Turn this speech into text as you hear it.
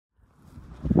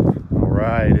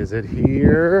right, is it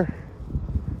here?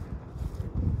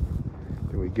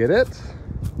 Did we get it?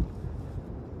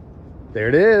 There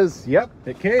it is. Yep,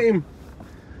 it came.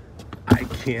 I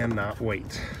cannot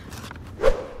wait.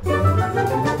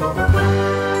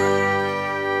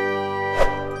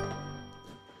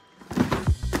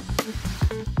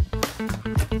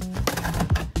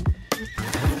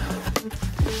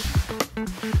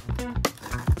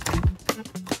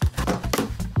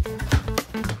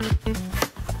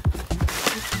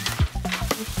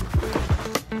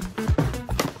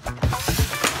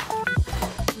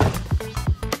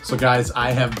 So guys,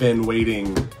 I have been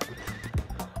waiting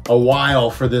a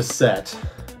while for this set.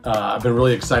 I've been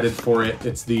really excited for it.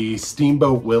 It's the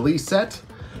Steamboat Willie set,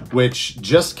 which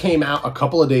just came out a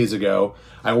couple of days ago.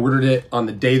 I ordered it on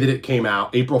the day that it came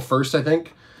out, April 1st, I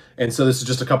think. And so this is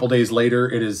just a couple days later.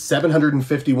 It is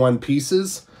 751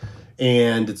 pieces,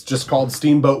 and it's just called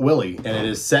Steamboat Willie, and it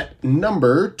is set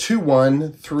number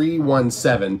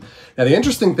 21317. Now, the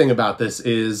interesting thing about this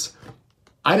is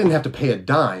I didn't have to pay a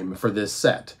dime for this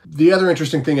set. The other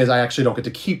interesting thing is I actually don't get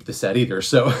to keep the set either,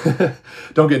 so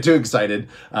don't get too excited.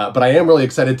 But I am really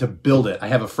excited to build it. I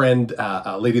have a friend,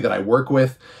 a lady that I work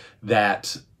with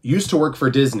that used to work for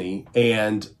Disney,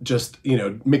 and just, you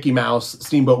know, Mickey Mouse,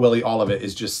 Steamboat Willie, all of it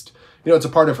is just, you know, it's a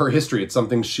part of her history. It's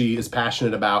something she is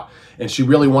passionate about, and she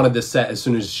really wanted this set as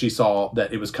soon as she saw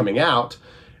that it was coming out.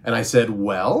 And I said,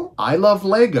 well, I love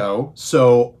Lego,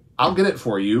 so I'll get it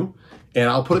for you, and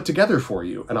I'll put it together for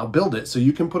you, and I'll build it so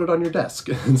you can put it on your desk.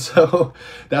 And so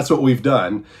that's what we've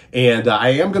done. And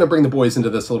I am gonna bring the boys into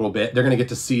this a little bit. They're gonna get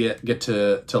to see it, get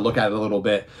to look at it a little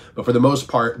bit. But for the most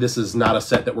part, this is not a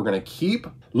set that we're gonna keep.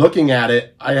 Looking at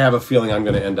it, I have a feeling I'm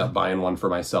gonna end up buying one for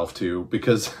myself too,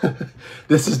 because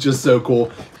this is just so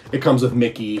cool. It comes with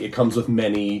Mickey, it comes with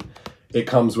Minnie, it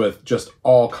comes with just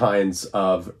all kinds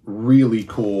of really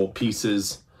cool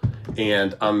pieces.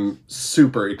 And I'm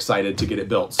super excited to get it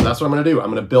built. So that's what I'm gonna do. I'm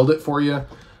gonna build it for you,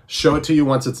 show it to you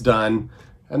once it's done,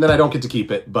 and then I don't get to keep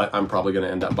it, but I'm probably gonna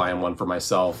end up buying one for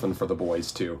myself and for the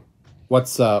boys too.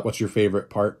 What's your favorite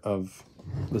part of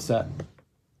the set?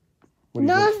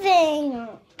 Nothing.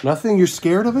 Nothing? You're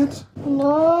scared of it?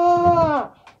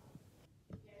 No.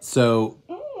 So,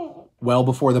 well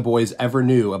before the boys ever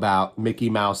knew about Mickey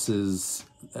Mouse's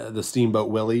the Steamboat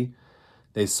Willie,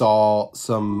 they saw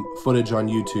some footage on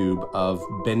YouTube of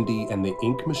Bendy and the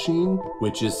Ink Machine,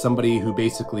 which is somebody who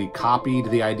basically copied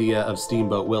the idea of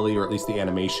Steamboat Willie, or at least the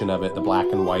animation of it, the black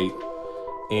and white,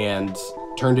 and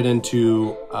turned it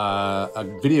into a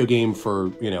video game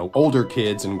for, you know, older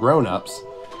kids and grown-ups,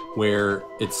 where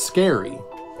it's scary.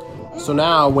 So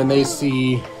now when they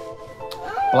see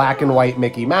black and white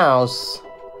Mickey Mouse,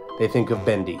 they think of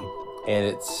Bendy, and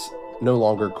it's no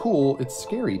longer cool, it's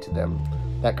scary to them.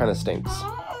 That kind of stinks.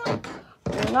 I'm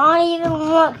not even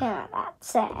looking at that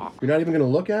set. You're not even gonna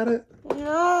look at it?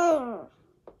 No.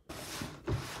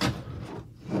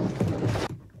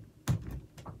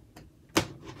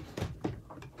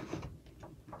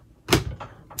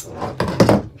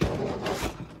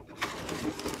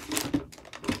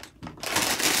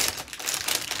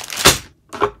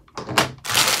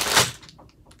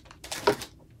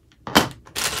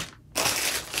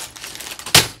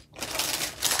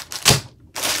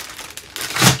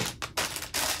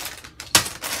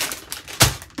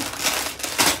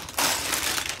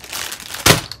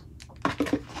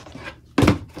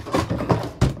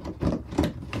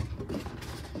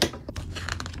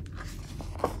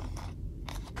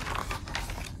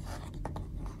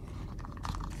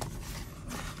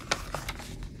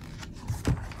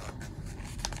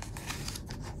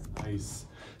 Nice.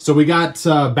 So we got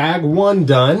bag one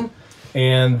done,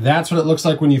 and that's what it looks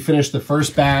like when you finish the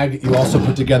first bag. You also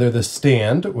put together the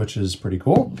stand, which is pretty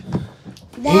cool.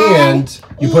 And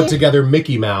you put together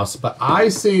Mickey Mouse, but I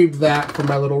saved that for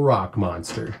my little rock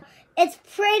monster. It's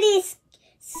pretty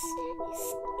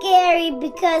scary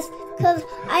because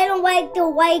I don't like the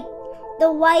white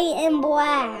and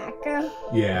black.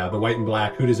 Yeah, the white and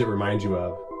black. Who does it remind you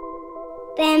of?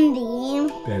 Bendy.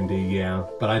 Bendy, yeah.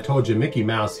 But I told you, Mickey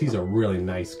Mouse, he's a really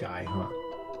nice guy, huh?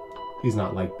 He's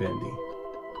not like Bendy.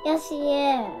 Yes, he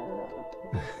is.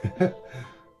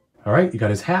 All right, you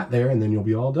got his hat there, and then you'll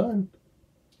be all done.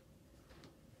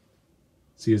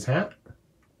 See his hat?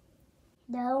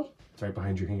 No. It's right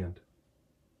behind your hand.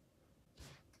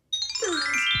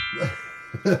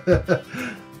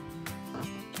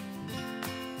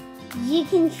 You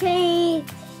can change.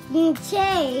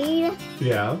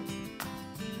 Yeah.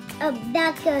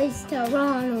 That goes to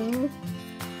Ronald.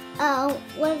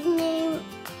 What's his name?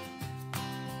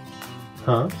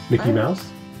 Huh? Mickey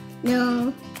Mouse?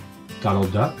 No.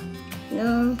 Donald Duck?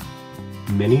 No.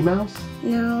 Minnie Mouse?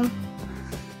 No.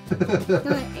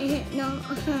 Not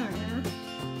her.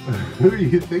 Who are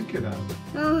you thinking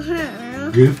of? Not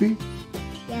her. Goofy?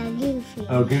 Yeah, Goofy.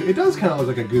 Oh, it does kind of look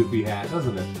like a Goofy hat,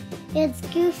 doesn't it? It's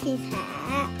Goofy's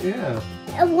hat. Yeah.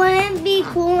 Wouldn't it be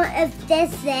cool if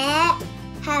this set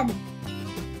had,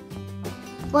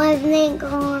 wasn't it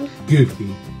called?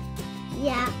 Goofy.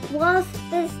 Yeah, what if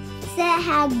this set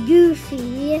had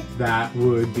Goofy? That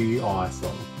would be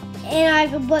awesome. And I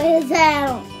could put his hat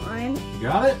on. You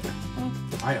got it? All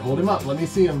right, hold him up. Let me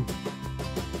see him.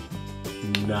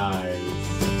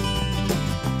 Nice.